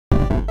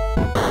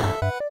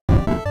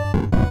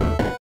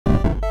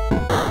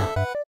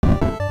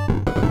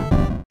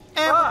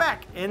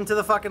into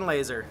the fucking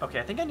laser. Okay,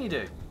 I think I need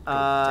to go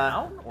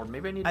down, or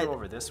maybe I need to go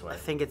over this way. I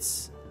think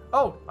it's...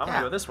 Oh, I'm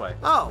gonna go this way.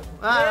 Oh,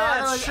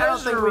 I don't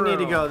think we need to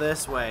room. go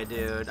this way,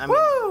 dude. I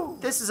mean,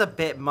 this is a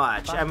bit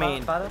much. I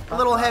mean, a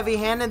little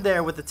heavy-handed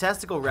there with the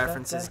testicle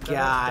references,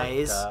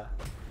 guys.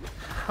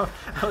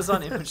 I was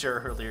on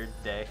Immature earlier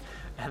today,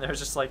 and there was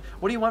just like,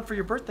 what do you want for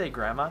your birthday,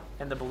 Grandma?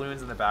 And the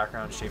balloons in the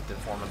background shaped the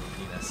form of a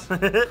penis.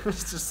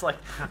 It's just like,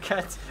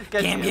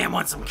 Gam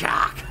wants some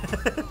cock.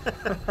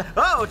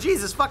 Oh,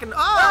 Jesus, fucking,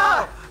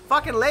 oh!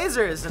 Fucking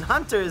lasers and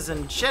hunters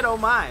and shit, oh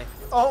my.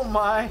 Oh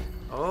my.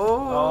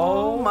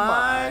 Oh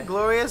my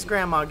glorious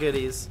grandma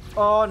goodies.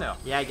 Oh no.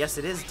 Yeah, I guess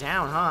it is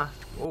down, huh?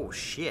 Oh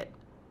shit.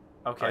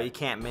 Okay. Oh, you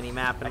can't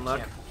mini-map and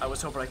look? I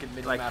was hoping I could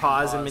mini-map. Like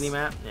pause and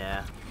mini-map?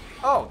 Yeah.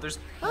 Oh, there's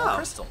more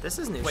crystal. This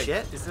is new Wait,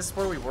 shit. Is this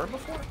where we were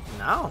before?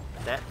 No.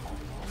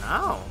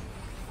 No.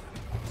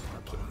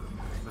 Okay.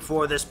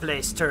 Before this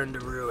place turned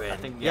to ruin. I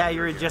think, yeah, you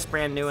were here. just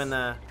brand new in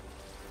the...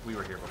 We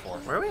were here before.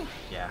 Were we?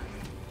 Yeah.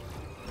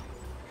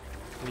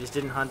 We just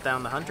didn't hunt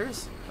down the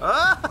hunters?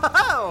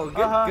 Oh,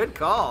 good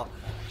call.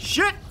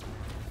 Shit!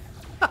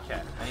 Okay,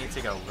 I need to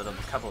take a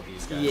couple of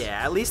these guys.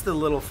 Yeah, at least the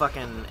little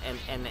fucking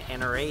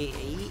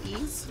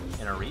NRAs?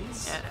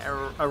 NREs?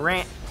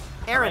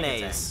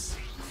 Aranase.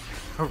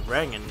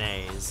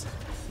 Oranganays.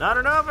 Not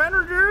enough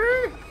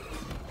energy!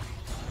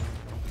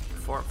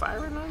 For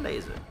firing on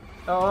laser.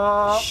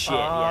 Oh, shit,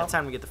 yeah,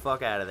 time to get the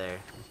fuck out of there.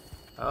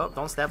 Oh,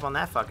 don't step on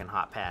that fucking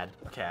hot pad.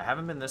 Okay, I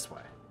haven't been this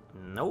way.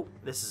 Nope,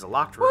 this is a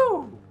locked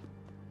room. Woo!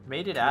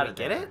 Made it out of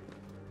there. Get it?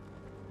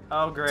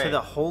 Oh, great. To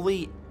the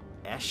Holy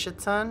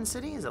Eschaton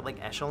City? Is it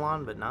like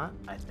echelon, but not?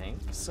 I think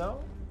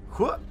so.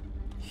 What?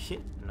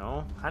 Shit,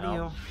 no. How do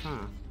you?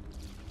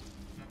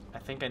 I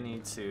think I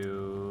need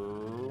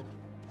to...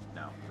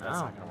 No, that's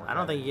not gonna work. I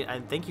don't think you... I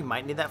think you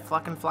might need that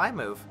fucking fly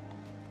move.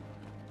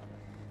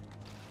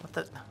 What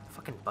the...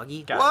 Fucking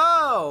buggy?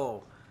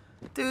 Whoa!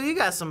 Dude, you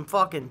got some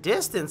fucking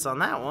distance on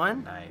that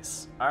one.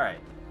 Nice. Alright.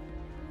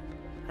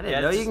 I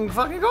didn't know you can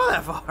fucking go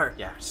that far.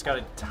 Yeah, just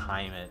gotta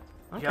time it.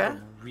 Okay. You got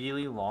a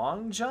really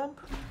long jump,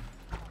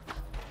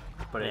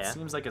 but it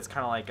seems like it's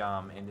kind of like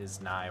in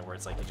his Nye, where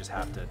it's like you just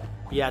have to.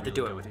 You have to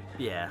do it.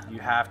 Yeah. You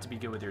have to be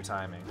good with your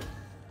timing.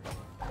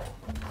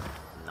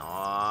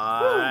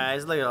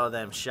 Nice. Look at all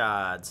them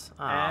shots.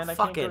 Oh, and I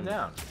can't go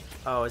down.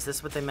 Oh, is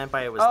this what they meant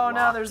by it was? Oh, locked?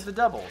 now there's the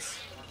doubles.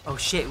 Oh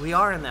shit, we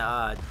are in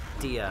the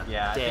Dia.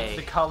 Yeah, day. I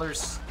think the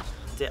colors.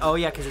 Oh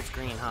yeah, because it's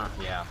green, huh?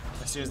 Yeah.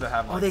 As soon as they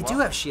have. Oh, they do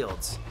have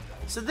shields.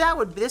 So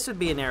this would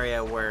be an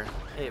area where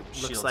it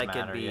looks like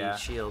it'd be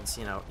shields,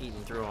 you know,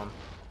 eating through them.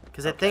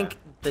 Because I think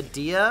the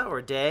Dia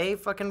or Day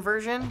fucking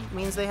version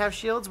means they have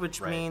shields,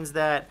 which means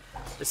that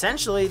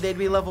essentially they'd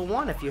be level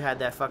 1 if you had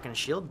that fucking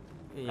shield,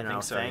 you know,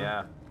 think so, thing.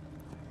 Yeah.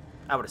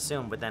 I would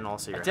assume, but then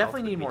also your I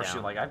definitely health need would be more down.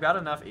 shield. Like I've got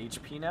enough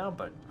HP now,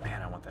 but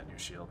man, I want that new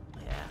shield.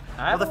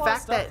 Yeah. Well,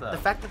 the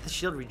fact that the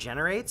shield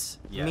regenerates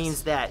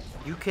means that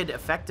you could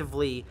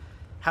effectively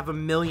have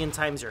 1,000,000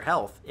 times your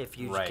health if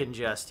you can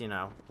just, you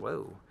know,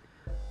 whoa.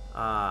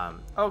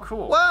 Oh,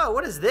 cool. Whoa,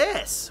 what is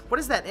this? What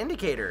is that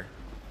indicator?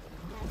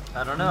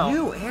 I don't know.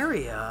 New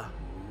area.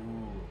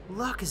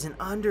 Luck is an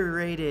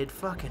underrated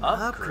fucking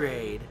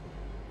upgrade.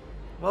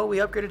 Well, we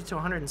upgraded it to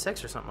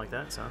 106 or something like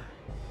that, so.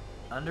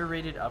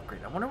 Underrated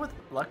upgrade. I wonder what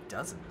luck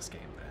does in this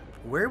game,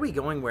 then. Where are we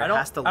going where it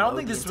has to load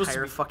the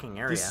entire be, fucking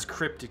area? This is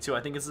cryptic, too.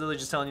 I think it's literally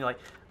just telling you, like,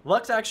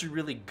 luck's actually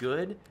really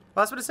good. Well,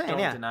 that's what it's saying,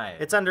 Don't deny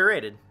it. It's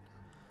underrated.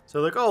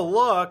 So, like, oh,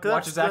 look,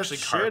 Watch is actually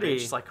shitty.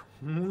 It's like,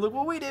 look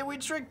what we did. We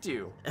tricked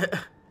you.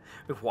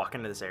 We walk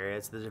into this area.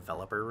 It's the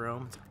developer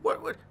room.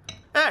 What?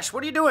 Ash,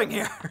 what are you doing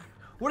here?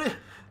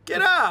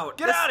 Get out!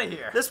 Get out of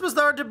here! This was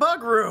our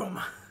debug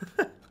room.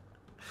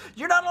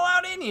 You're not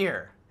allowed in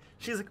here.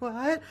 She's like,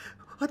 what?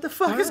 What the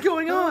fuck is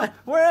going on?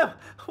 What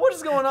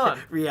is going on?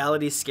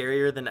 Reality's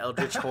scarier than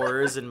Eldritch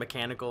horrors and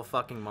mechanical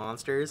fucking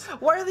monsters.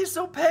 Why are they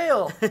so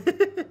pale?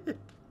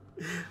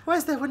 Why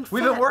is that one fat?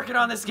 We've been working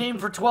on this game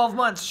for 12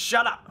 months.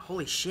 Shut up.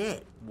 Holy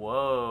shit.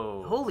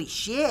 Whoa. Holy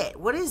shit.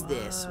 What is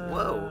this?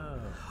 Whoa.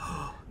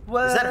 Whoa.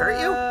 Does that hurt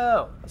you?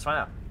 Let's find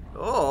out.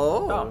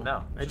 Oh. Oh,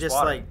 no. It just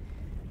like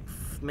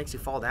makes you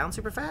fall down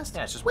super fast?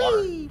 Yeah, it's just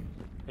water.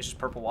 It's just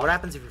purple water. What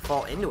happens if you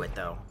fall into it,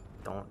 though?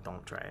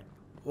 Don't try it.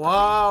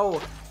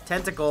 Whoa.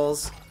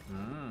 Tentacles.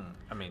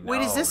 I mean,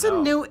 wait, is this a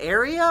new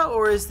area,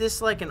 or is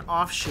this like an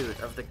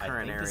offshoot of the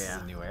current area? This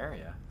is a new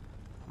area.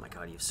 Oh my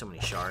god, you have so many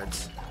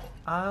shards.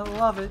 I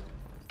love it.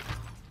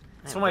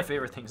 It's one of my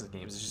favorite things in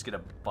games is just get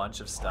a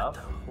bunch of stuff.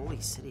 The holy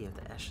city of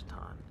the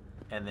Eschaton.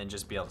 And then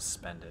just be able to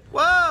spend it.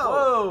 Whoa!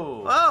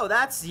 Whoa! Whoa,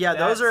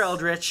 those are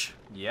Eldritch.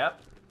 Yep.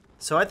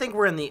 So I think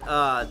we're in the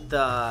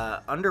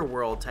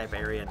underworld type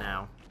area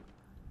now.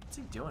 What's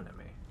he doing to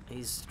me?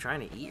 He's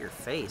trying to eat your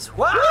face.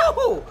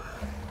 Whoa!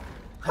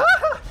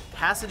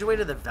 Passageway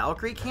to the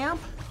Valkyrie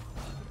camp?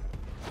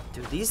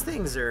 Dude, these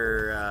things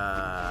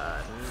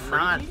are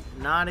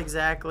not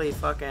exactly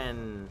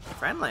fucking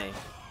friendly.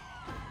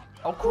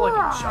 Oh, cool!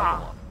 I can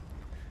juggle them.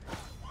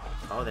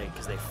 Oh,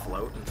 because they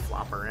float and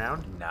flop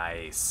around.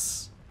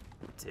 Nice,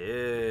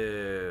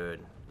 dude.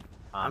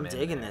 I'm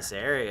digging this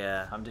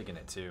area. I'm digging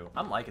it too.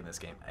 I'm liking this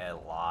game a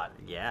lot.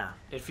 Yeah.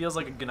 It feels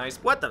like a nice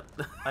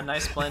a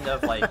nice blend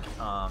of like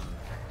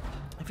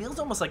it feels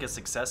almost like a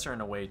successor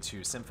in a way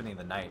to Symphony of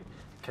the Night,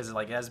 because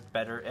it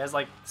has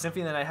like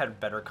Symphony of the Night had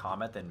better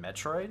combat than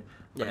Metroid,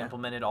 but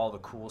implemented all the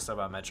cool stuff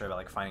about Metroid, about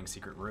like finding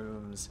secret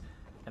rooms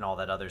and all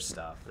that other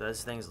stuff.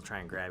 Those things will try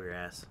and grab your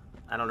ass.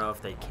 I don't know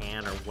if they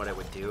can or what it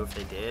would do if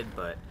they did,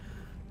 but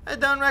I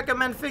don't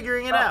recommend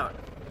figuring it out.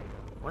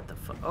 What the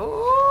fuck?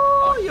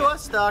 Oh, you are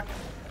stuck.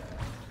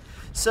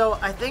 So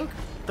I think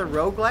the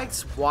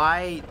roguelikes,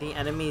 why the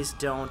enemies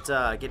don't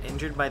get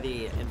injured by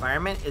the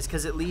environment is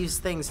because it leaves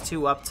things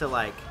too up to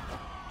like,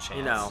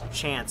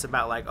 chance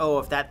about like, oh,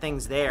 if that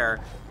thing's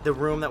there, the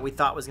room that we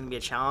thought was going to be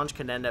a challenge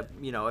could end up,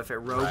 if it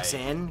rogues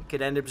in,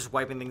 could end up just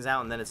wiping things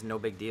out, and then it's no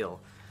big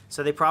deal.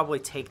 So they probably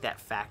take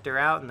that factor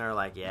out, and they're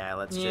like,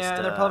 let's just...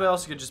 Yeah, there probably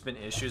also could just been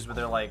issues where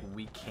they're like,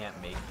 we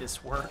can't make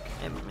this work.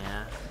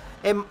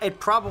 It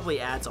probably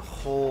adds a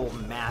whole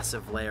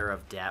massive layer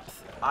of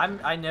depth.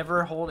 I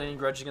never hold any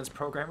grudge against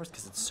programmers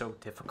because it's so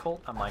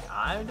difficult. I'm like,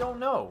 I don't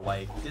know.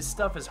 Like, this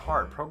stuff is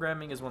hard.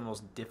 Programming is one of the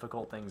most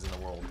difficult things in the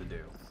world to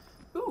do.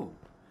 Ooh.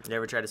 You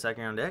ever try to suck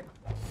your own dick?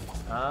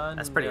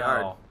 That's pretty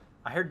hard.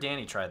 I heard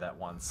Danny tried that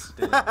once.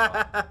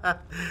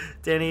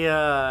 Danny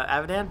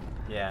Avidan?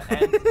 Yeah,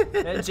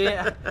 and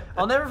Jay,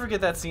 I'll never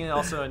forget that scene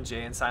also in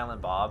Jay and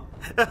Silent Bob.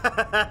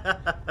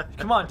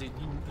 Come on, dude,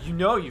 you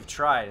know you've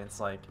tried.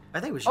 It's like, I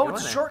think we should go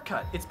it's a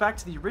shortcut. It's back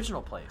to the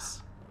original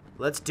place.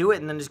 Let's do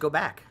it and then just go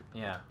back.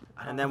 Yeah.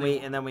 And then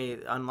we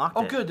unlocked it.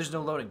 Oh, good. There's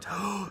no loading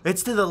time.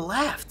 It's to the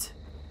left.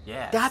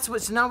 Yeah. That's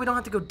what. So now we don't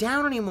have to go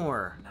down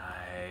anymore.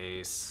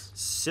 Nice.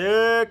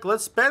 Sick.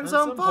 Let's spend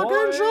some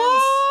fucking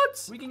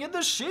shots. We can get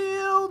the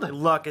shield.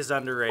 Luck is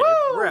underrated.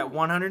 Woo! We're at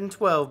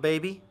 112,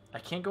 baby. I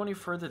can't go any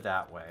further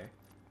that way.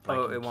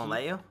 It won't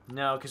let you?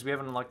 No, because we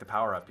haven't unlocked the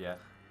power up yet.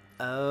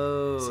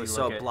 Oh,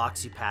 so it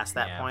blocks you past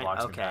that point?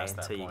 Okay,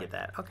 until you get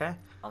that. Okay.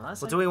 Well,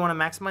 do we want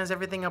to maximize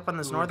everything up on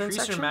this northern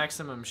section? Increase your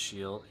maximum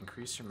shield.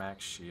 Increase your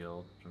max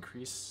shield.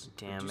 Increase...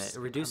 It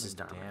reduces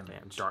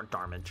damage.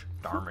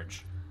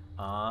 Damage.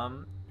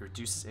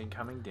 Reduces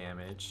incoming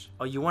damage.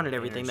 Oh, you wanted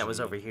everything that was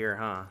over here,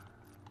 huh?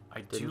 I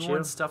do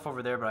want stuff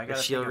over there, but I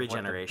gotta shield think of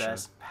regeneration. What the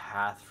best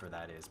path for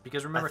that is.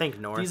 Because remember, I think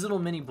north. These little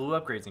mini blue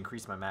upgrades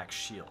increase my max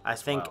shield. I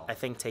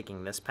think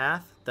taking this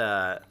path,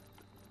 the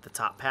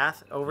top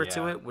path over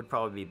to it, would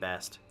probably be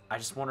best. I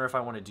just wonder if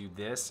I want to do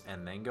this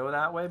and then go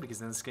that way, because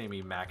then it's gonna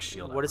be max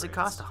shield. What does it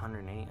cost?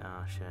 108.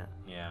 Oh shit.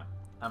 Yeah,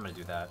 I'm gonna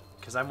do that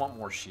because I want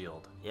more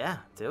shield. Yeah,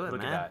 do it, man.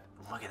 Look at that.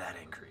 Look at that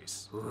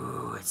increase.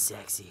 Ooh, it's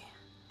sexy.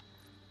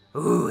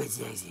 Ooh, it's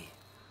sexy.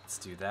 Let's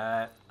do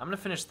that. I'm gonna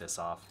finish this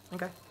off.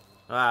 Okay.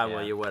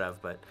 Well, you would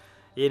have, but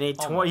you need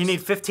you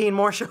need 15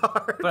 more shards.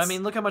 But I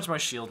mean, look how much my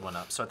shield went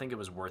up, so I think it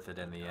was worth it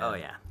in the end. Oh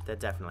yeah, that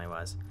definitely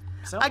was.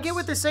 I get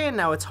what they're saying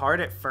now. It's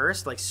hard at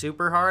first, like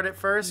super hard at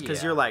first,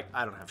 because you're like,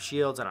 I don't have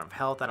shields, I don't have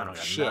health, I don't have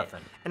shit.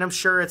 Nothing. And I'm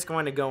sure it's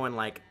going to go in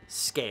like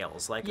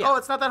scales. Like, oh,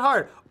 it's not that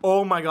hard.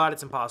 Oh my god,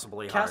 it's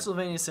impossibly hard.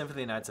 Castlevania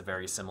Symphony of the Night's a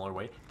very similar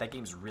way. That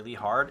game's really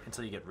hard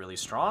until you get really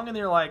strong, and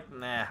you're like,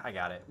 nah, I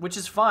got it. Which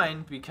is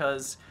fine,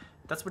 because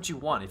that's what you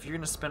want. If you're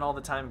going to spend all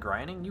the time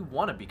grinding, you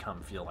want to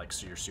feel like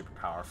you're super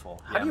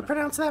powerful. How do you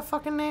pronounce that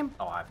fucking name?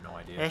 Oh, I have no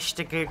idea.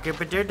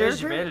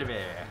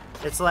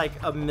 It's like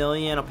a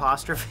million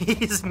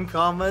apostrophes and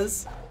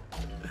commas.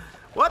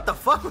 What the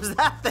fuck was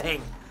that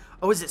thing?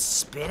 Oh, is it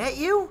spit at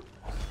you?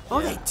 Oh,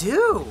 they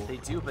do. They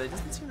do, but it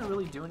doesn't seem to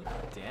really do any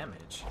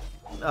damage.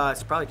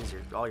 It's probably because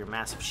all your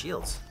massive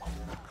shields.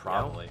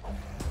 Probably.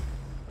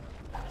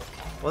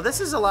 Well,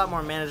 this is a lot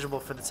more manageable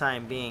for the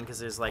time being because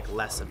there's like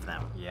less of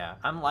them. Yeah,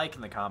 I'm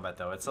liking the combat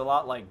though. It's a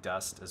lot like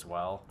Dust as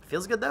well.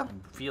 Feels good though? It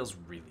feels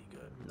really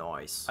good.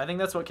 Nice. I think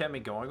that's what kept me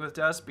going with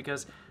Dust,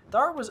 because the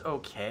art was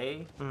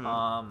okay.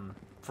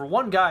 For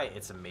one guy,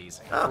 it's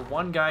amazing. For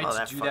one guy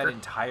to do that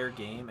entire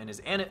game, and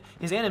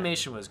his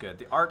animation was good.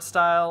 The art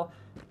style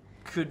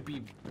could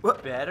be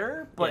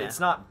better, but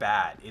it's not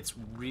bad. It's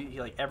really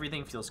like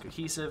everything feels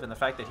cohesive, and the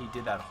fact that he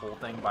did that whole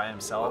thing by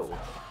himself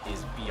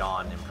is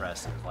beyond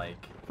impressive. Like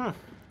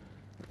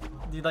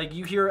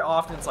you hear it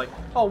often, it's like,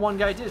 oh, one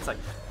guy did it. It's like,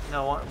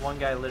 no, one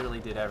guy literally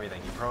did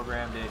everything. He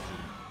programmed it,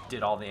 he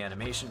did all the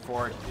animation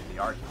for it, he did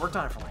the art. He worked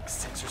on it for like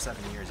 6 or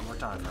 7 years. He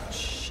worked on it for a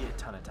shit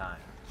ton of time.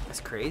 That's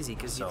crazy,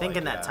 because you think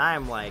in that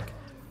time, like,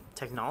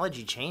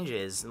 technology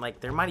changes, and like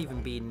there might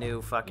even be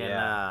new fucking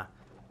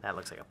that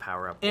looks like a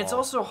power-up And it's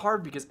also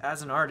hard because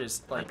as an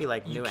artist, like,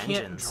 you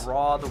can't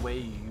draw the way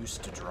you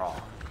used to draw.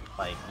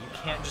 Like, you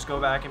can't just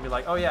go back and be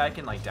like, oh yeah, I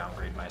can like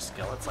downgrade my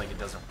skill. It's like, it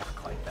doesn't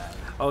work like that.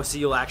 Oh, so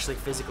you'll actually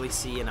physically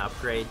see an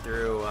upgrade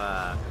through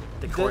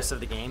the course of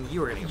the game?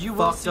 You are gonna get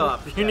fucked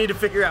up. You need to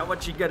figure out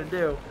what you gotta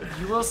do.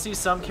 You will see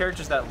some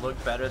characters that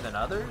look better than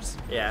others.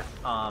 Yeah.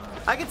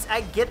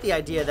 I get the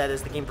idea that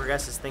as the game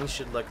progresses, things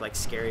should look like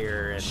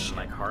scarier and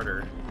like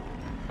harder.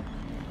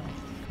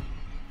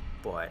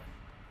 But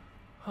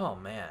Oh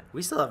man,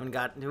 we still haven't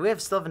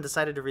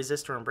decided to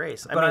resist or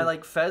embrace. But I mean,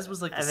 like Fez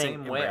was like the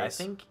same way. Embrace.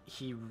 I think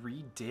he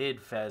redid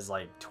Fez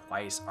like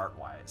twice art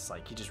wise.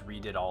 Like he just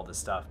redid all the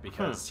stuff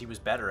because he was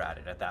better at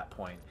it at that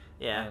point.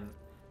 Yeah. And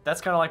that's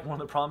kind of like one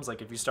of the problems.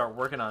 Like if you start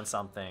working on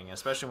something,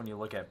 especially when you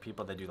look at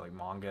people that do like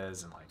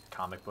mangas and like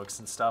comic books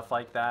and stuff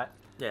like that.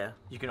 Yeah.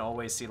 You can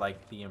always see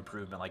like the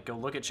improvement. Like go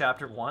look at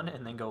chapter 1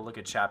 and then go look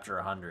at chapter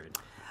 100.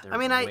 They're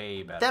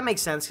way better. That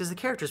makes sense because the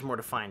character's more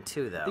defined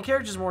too, though. The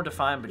character's more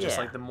defined, but just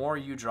like the more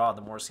you draw,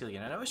 the more skill you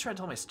get. And I always try to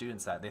tell my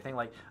students that. They think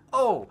like,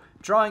 oh,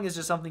 drawing is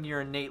just something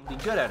you're innately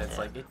good at. It's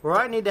like... Or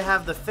I need to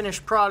have the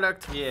finished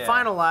product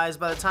finalized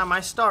by the time I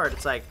start.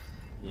 It's like,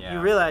 you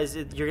realize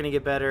you're going to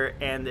get better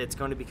and it's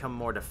going to become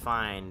more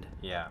defined.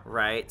 Yeah.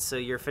 Right? So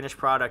your finished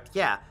product,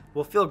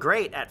 will feel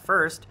great at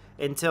first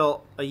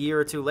until a year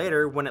or two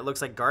later when it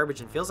looks like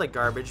garbage and feels like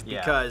garbage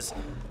because...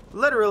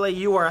 Literally,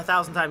 you are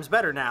 1,000 times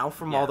better now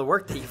from all the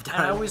work that you've done.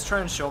 And I always try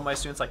and show my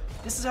students, like,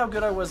 this is how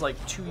good I was,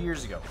 like, 2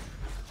 years ago.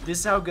 This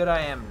is how good I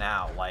am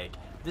now. Like,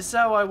 this is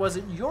how I was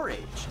at your age.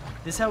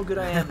 This is how good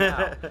I am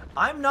now.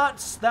 I'm not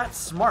that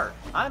smart.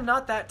 I'm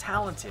not that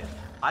talented.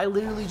 I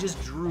literally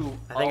just drew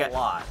a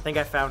lot. I think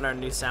I found our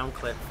new sound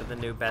clip for the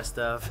new best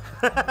of.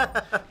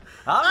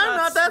 I'm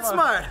not that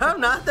smart. I'm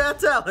not that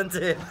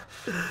talented.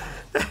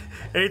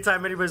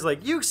 Anytime anybody's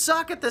like, you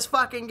suck at this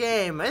fucking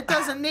game. It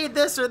doesn't need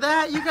this or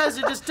that. You guys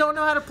just don't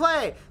know how to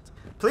play.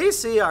 Please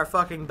see our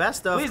fucking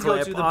best of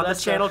clip on the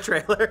channel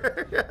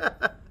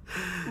trailer.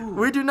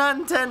 We do not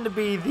intend to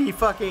be the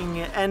fucking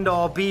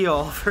end-all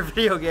be-all for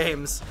video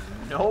games.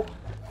 Nope.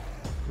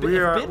 We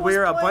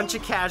are a bunch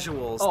of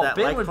casuals that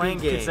Ben like playing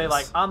games. Could say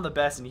like I'm the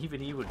best, and even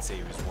he would say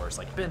he was worse.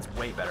 Like Ben's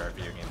way better at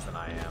video games than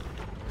I am.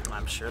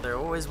 I'm sure there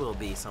always will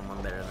be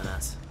someone better than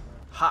us.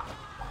 Ha!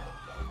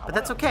 But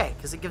that's okay,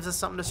 because it gives us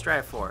something to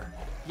strive for.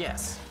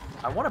 Yes.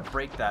 I want to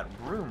break that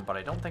room, but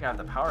I don't think I have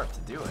the power up to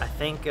do it. I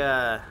think,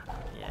 I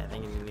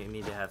think you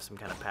need to have some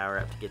kind of power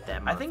up to get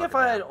that. I think if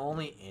I had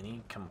only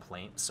any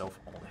complaint,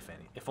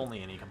 if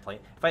only any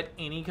complaint, if I had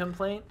any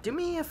complaint. Do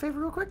me a favor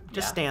real quick.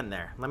 Just stand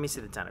there. Let me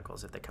see the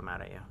tentacles if they come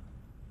out at you.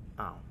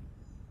 Oh.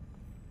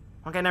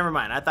 Okay, never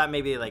mind. I thought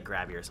maybe they like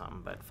grab you or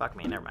something, but fuck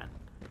me, never mind.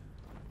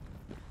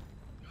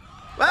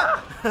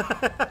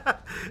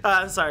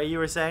 Ah! Sorry, you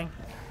were saying?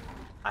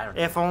 I don't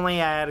know. If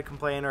only I had a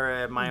complaint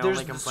or my only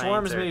complaint.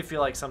 Swarms maybe feel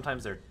like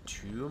sometimes they're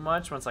too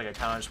much when it's like I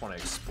kind of just want to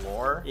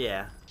explore.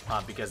 Yeah.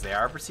 Because they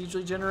are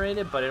procedurally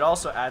generated, but it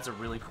also adds a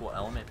really cool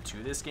element to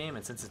this game.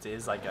 And since it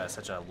is like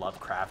such a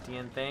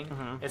Lovecraftian thing,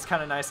 it's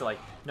kind of nice to like,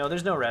 no,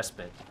 there's no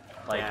respite.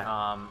 Like,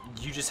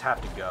 you just have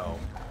to go.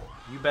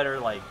 You better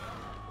like,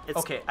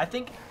 okay,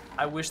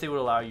 I wish they would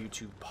allow you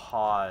to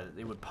pause.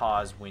 They would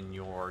pause when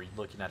you're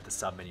looking at the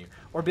submenu,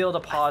 or be able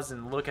to pause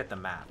and look at the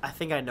map. I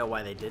think I know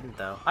why they didn't,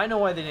 though. I know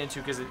why they didn't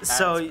too, because it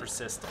adds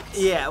persistence.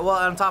 Yeah, well,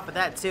 on top of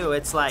that too,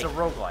 it's like it's a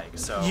roguelike,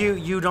 so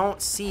you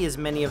don't see as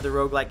many of the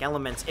roguelike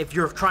elements if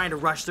you're trying to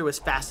rush through as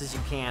fast as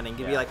you can and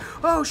be like,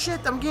 oh shit,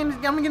 I'm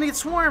gonna get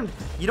swarmed.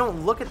 You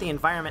don't look at the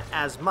environment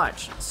as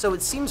much, so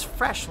it seems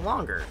fresh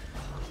longer.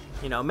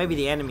 You know, maybe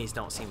the enemies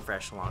don't seem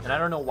fresh longer. And I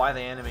don't know why the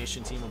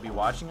animation team will be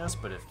watching us,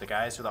 but if the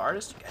guys are the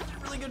artists, you guys do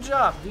a really good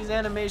job. These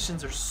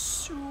animations are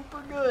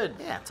super good.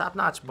 Yeah, top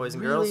notch, boys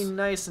and girls. Really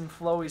nice and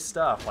flowy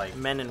stuff, like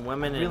men and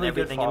women and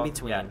everything in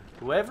between. Yeah.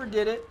 Whoever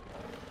did it,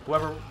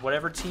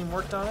 whatever team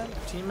worked on it,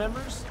 team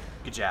members,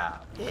 good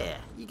job. Yeah,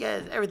 you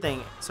guys,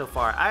 everything so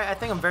far. I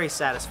think I'm very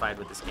satisfied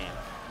with this game.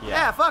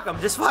 Yeah, fuck them,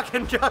 just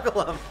fucking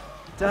juggle them.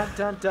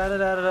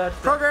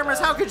 Programmers,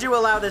 how could you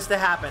allow this to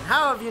happen?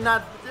 How have you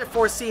not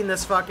foreseen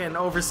this fucking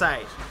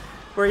oversight?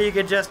 Where you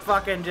could just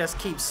fucking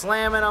keep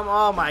slamming them?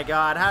 Oh my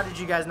god, how did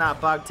you guys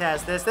not bug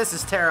test this? This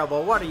is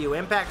terrible. What are you,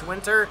 Impact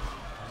Winter?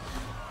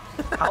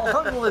 How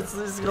long will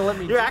this gonna let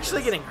me You're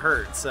actually getting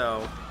hurt,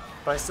 so...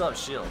 But I still have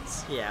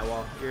shields. Yeah,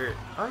 well, your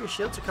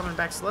shields are coming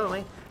back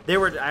slowly.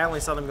 I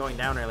only saw them going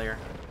down earlier.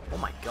 Oh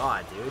my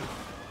god, dude.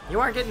 You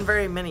aren't getting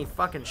very many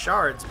fucking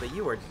shards, but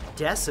you are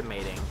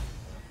decimating.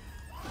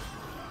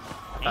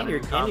 And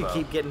you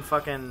keep getting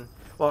fucking,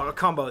 well, a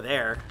combo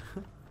there.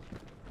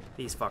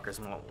 These fuckers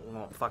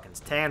won't fucking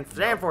stand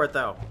for it,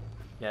 though.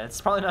 Yeah, it's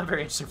probably not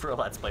very interesting for a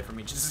Let's Play for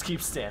me. Just keep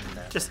standing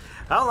there. Just,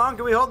 how long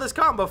can we hold this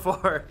combo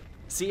for?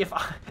 See, if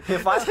I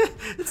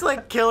it's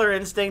like Killer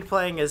Instinct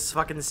playing as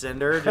fucking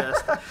Cinder,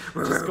 just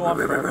go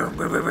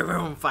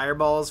on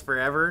fireballs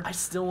forever. I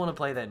still want to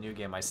play that new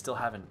game. I still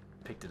haven't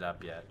picked it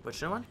up yet. Which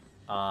new one?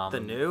 The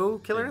new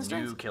Killer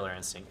Instinct? New Killer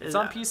Instinct. It's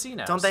on PC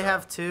now. Don't they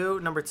have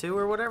number two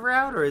or whatever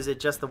out, or is it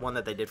just the one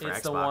that they did for Xbox?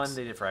 It's the one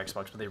they did for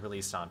Xbox, but they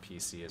released on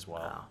PC as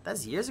well. Oh,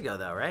 that's years ago,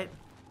 though, right?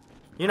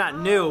 You're not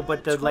new,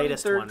 but the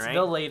latest one, right?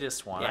 The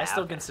latest one. Yeah, I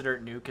still consider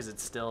it new because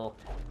it's still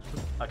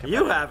a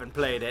You haven't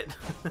played it.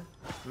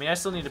 I mean, I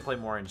still need to play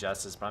more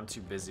Injustice, but I'm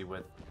too busy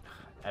with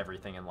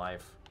everything in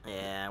life.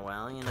 Yeah,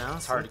 well, you know.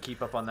 It's hard to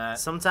keep up on that.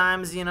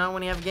 Sometimes, you know,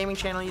 when you have a gaming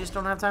channel, you just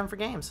don't have time for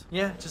games.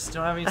 Yeah, just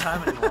don't have any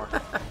time anymore.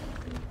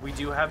 We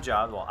do have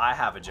jobs. Well, I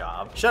have a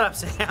job. Shut up,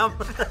 Sam.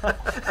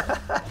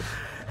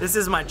 This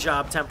is my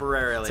job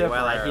temporarily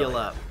while I heal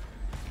up.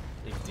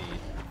 Indeed.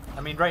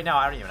 I mean, right now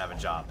I don't even have a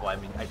job. Well, I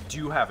mean, I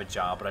do have a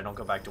job, but I don't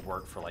go back to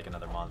work for like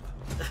another month.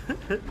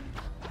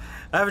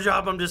 I have a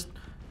job, I'm just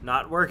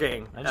not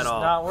working I'm just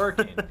not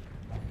working.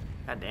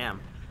 God damn.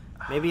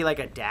 Maybe like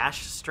a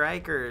dash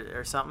strike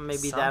or something.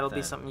 Maybe that'll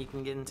be something you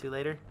can get into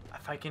later.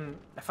 If I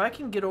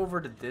can get over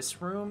to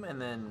this room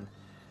and then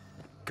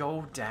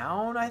go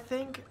down, I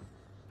think.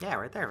 Yeah,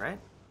 right there, right?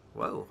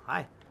 Whoa,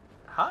 hi.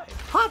 Hi.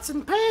 Pots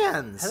and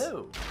pans.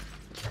 Hello.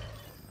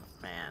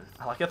 Man.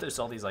 I like how there's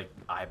all these like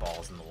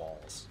eyeballs in the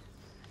walls.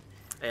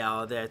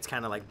 Yeah, it's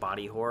kind of like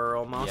body horror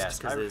almost. Yes,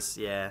 because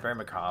yeah. Very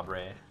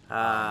macabre.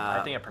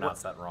 I think I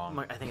pronounced that wrong.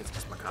 I think it's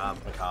just macabre.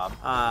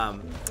 Macabre.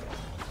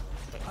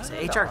 Is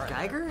it H.R.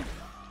 Geiger?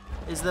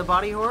 Is the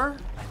body horror?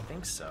 I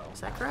think so.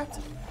 Is that correct?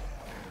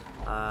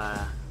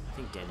 I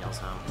think Danielle's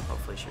home.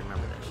 Hopefully she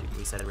remembered that.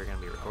 We said we were going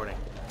to be recording.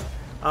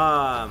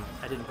 I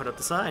didn't put up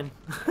the sign.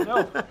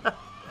 No.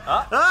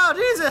 Oh,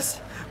 Jesus!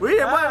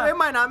 It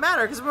might not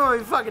matter because we're going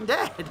to be fucking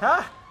dead.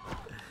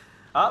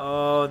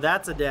 Oh,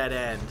 that's a dead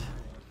end.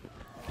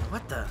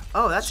 What the?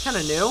 Oh, that's kind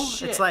of new.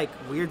 Shit. It's like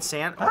weird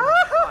sand. Oh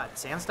my God,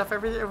 sand stuff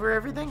over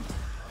everything?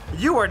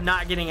 You are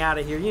not getting out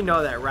of here. You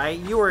know that, right?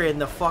 You are in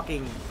the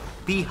fucking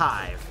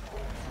beehive.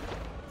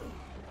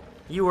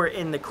 You were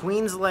in the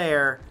queen's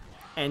lair,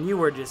 and you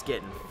were just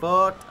getting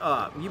fucked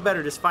up. You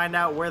better just find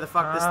out where the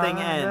fuck this thing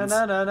ends.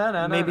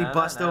 Maybe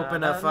bust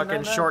open a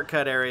fucking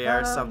shortcut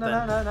area or something.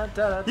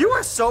 You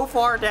are so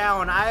far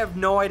down, I have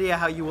no idea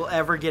how you will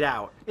ever get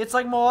out. It's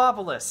like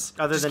Moopolis.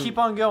 Just keep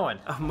on going.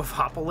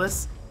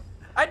 Moopolis?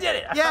 I did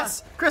it!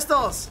 Yes!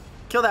 Crystals!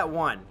 Kill that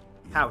one.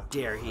 How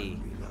dare he.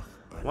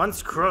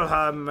 Once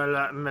Kroha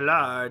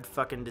Millard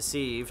fucking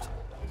deceived.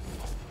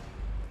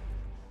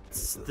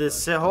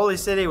 This holy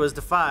city was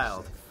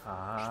defiled.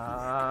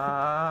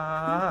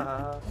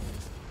 I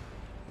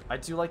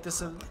do like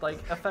this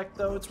effect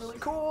though. It's really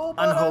cool.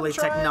 Unholy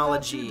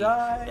technology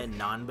and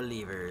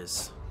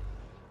non-believers.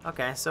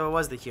 Okay, so it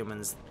was the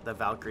humans, the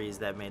Valkyries,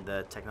 that made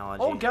the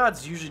technology. Old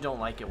gods usually don't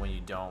like it when you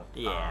don't.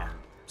 Yeah.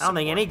 I don't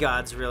think any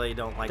gods really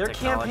don't like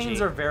technology. Their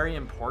campaigns are very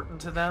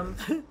important to them.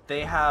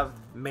 They have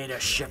made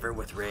us shiver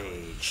with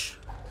rage.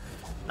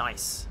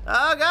 Nice.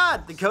 Oh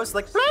God, the ghost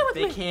like play with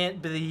me. They can't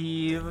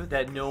believe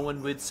that no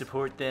one would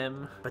support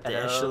them. But the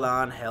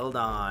echelon held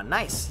on.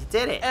 Nice, you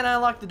did it. And I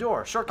unlocked the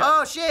door. Shortcut.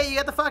 Oh shit, you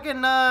got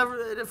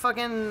the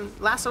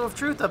fucking lasso of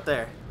truth up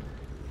there.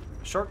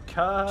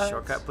 Shortcut.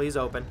 Shortcut, please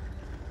open.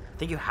 I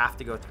think you have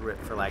to go through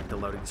it for like the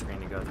loading screen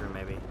to go through,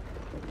 maybe.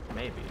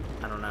 Maybe.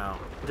 I don't know.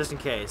 Just in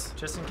case.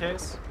 Just in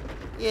case?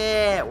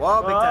 Yeah.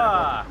 Whoa, big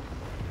tentacle.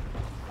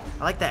 I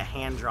like that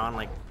hand-drawn,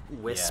 like,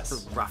 wisp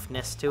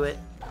roughness to it.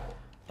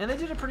 And they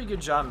did a pretty good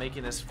job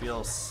making this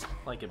feel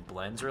like it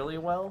blends really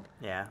well.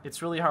 Yeah.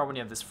 It's really hard when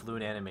you have this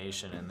fluid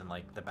animation and then,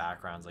 like, the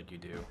backgrounds like you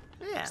do.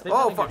 Yeah. So they've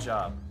done a good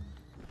job.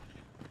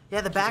 Yeah,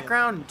 the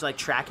background, like,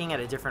 tracking at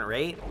a different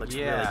rate looks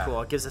really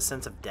cool. It gives a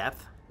sense of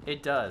depth.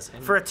 It does.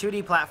 And for a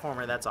 2D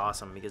platformer, that's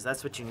awesome, because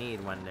that's what you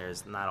need when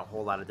there's not a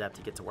whole lot of depth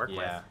to get to work with.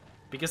 Yeah,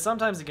 because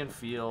sometimes it can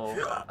feel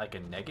like a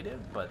negative,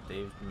 but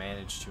they've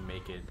managed to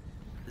make it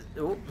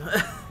in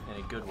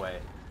a good way.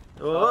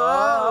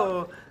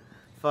 Oh!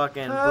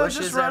 Fucking bushes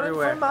just running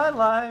everywhere. For my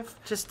life.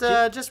 Just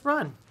run.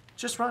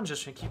 Just run.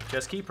 Just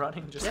keep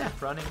running. Keep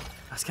running.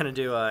 I was gonna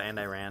do and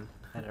I ran.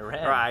 And I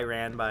ran. Or I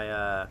ran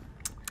by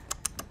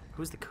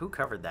who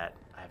covered that?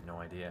 I have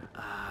no idea.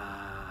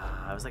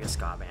 It was like a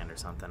ska band or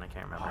something. I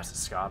can't remember. Oh, it's a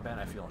ska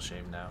band? I feel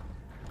ashamed now.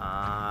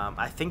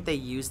 I think they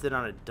used it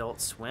on Adult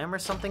Swim or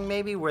something,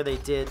 maybe, where they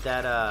did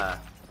that. Are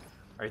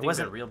you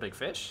thinking of Real Big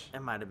Fish?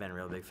 It might have been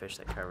Real Big Fish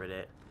that covered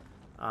it.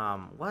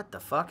 What the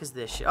fuck is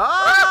this shit?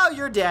 Oh,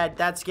 you're dead.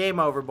 That's game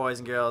over, boys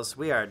and girls.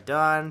 We are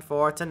done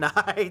for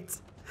tonight.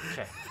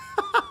 Okay.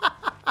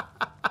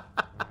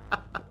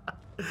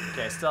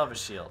 Okay, I still have a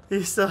shield.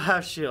 You still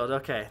have shield.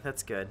 Okay,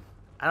 that's good.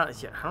 I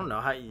don't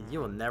know how you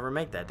will never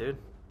make that, dude.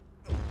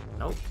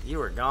 Nope, you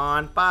were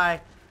gone.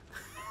 Bye.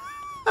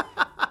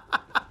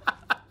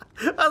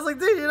 I was like,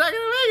 dude, you're not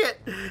gonna make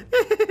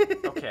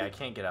it. Okay, I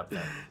can't get up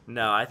there.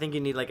 No, I think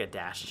you need like a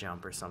dash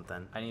jump or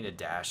something. I need a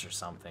dash or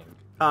something.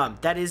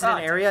 That is an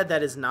area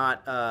that is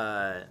not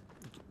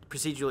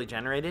procedurally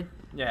generated.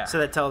 Yeah. So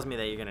that tells me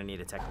that you're gonna need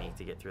a technique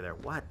to get through there.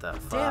 What the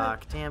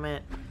fuck? Damn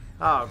it.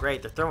 Oh,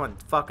 great. They're throwing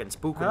fucking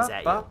spookums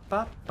at you.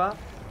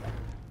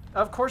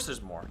 Of course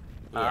there's more.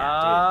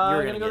 Yeah, dude.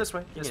 You're gonna go this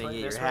way. You're gonna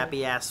get your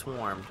happy ass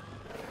swarmed.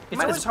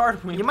 It's always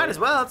hard when you might as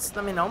well. It's,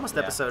 I mean, almost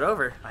episode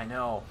over. I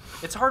know.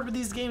 It's hard with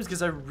these games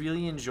because I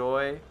really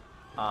enjoy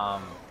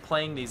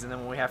playing these, and then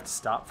when we have to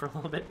stop for a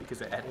little bit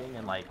because of editing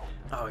and like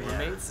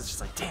roommates, it's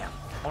just like, damn,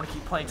 I want to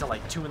keep playing till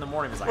like 2 in the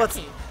morning. It's like,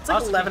 it's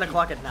like 11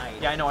 o'clock at night.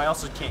 Yeah, I know. I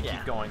also can't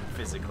keep going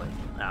physically.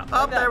 No.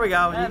 Oh, there we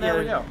go. Yeah, there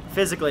we go.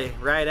 Physically,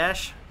 right,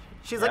 Eshe?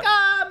 She's like,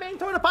 I'm being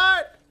torn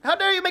apart. How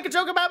dare you make a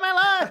joke about my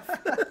life?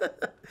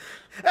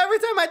 Every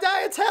time I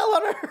die, it's hell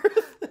on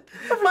earth.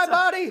 My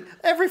body,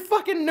 every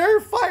fucking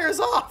nerve fires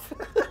off.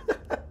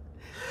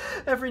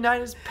 Every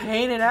night is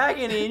pain and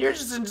agony, and you're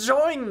just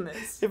enjoying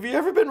this. Have you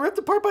ever been ripped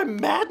apart by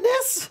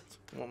madness?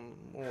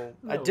 Well,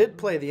 I did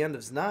play the end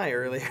of Znai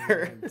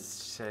earlier.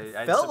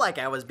 Felt like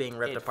I was being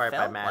ripped apart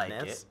by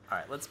madness. All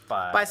right, let's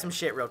buy. Buy some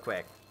shit real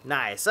quick.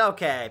 Nice.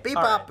 Okay. Beep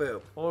bop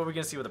boop. Well, are we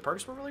gonna see what the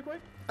perks were really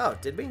quick? Oh,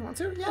 did we want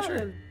to? Yeah,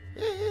 sure.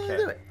 Yeah,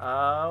 do it.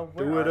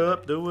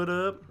 Do it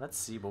up. Let's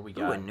see what we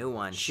got. Ooh, a new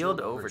one. Shield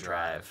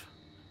Overdrive.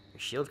 Your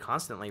shield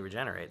constantly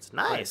regenerates.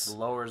 Nice. It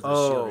lowers the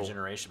shield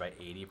regeneration by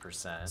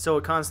 80%. So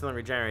it constantly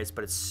regenerates,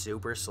 but it's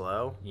super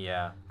slow.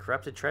 Yeah.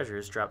 Corrupted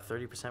treasures drop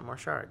 30% more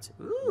shards.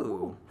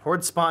 Ooh.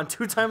 Horde spawn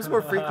 2 times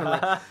more frequently.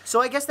 So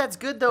I guess that's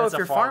good, though, if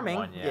you're farming.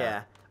 One,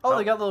 yeah. Oh,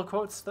 they got little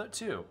quotes,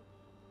 too.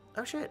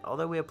 Oh, shit.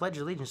 Although we have pledged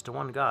allegiance to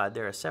one god,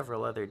 there are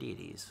several other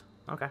deities.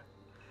 Okay.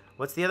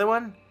 What's the other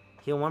one?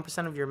 Heal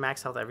 1% of your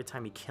max health every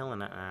time you kill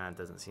an... it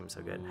doesn't seem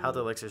so good. Health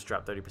elixirs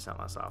drop 30%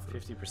 less off.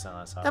 50%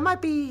 less off. That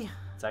might be...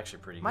 It's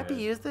actually pretty good. Might be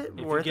used it. If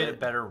you get a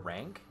better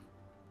rank...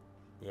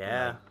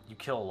 Yeah. You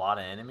kill a lot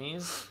of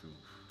enemies.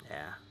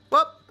 Yeah.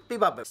 Well,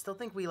 I still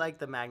think we like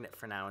the magnet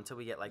for now until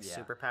we get, like,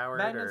 super powered.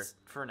 Magnets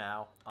for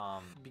now.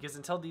 Because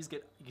until these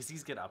get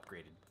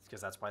upgraded. Because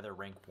that's why they're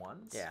rank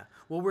 1s. Yeah.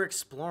 Well, we're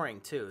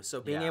exploring, too.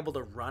 So being able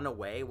to run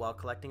away while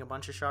collecting a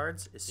bunch of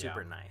shards is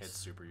super nice. It's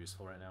super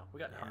useful right now. We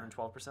got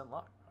 112%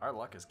 luck. Our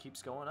luck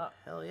keeps going up.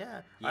 Hell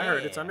yeah. I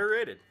heard it's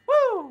underrated.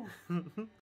 Woo!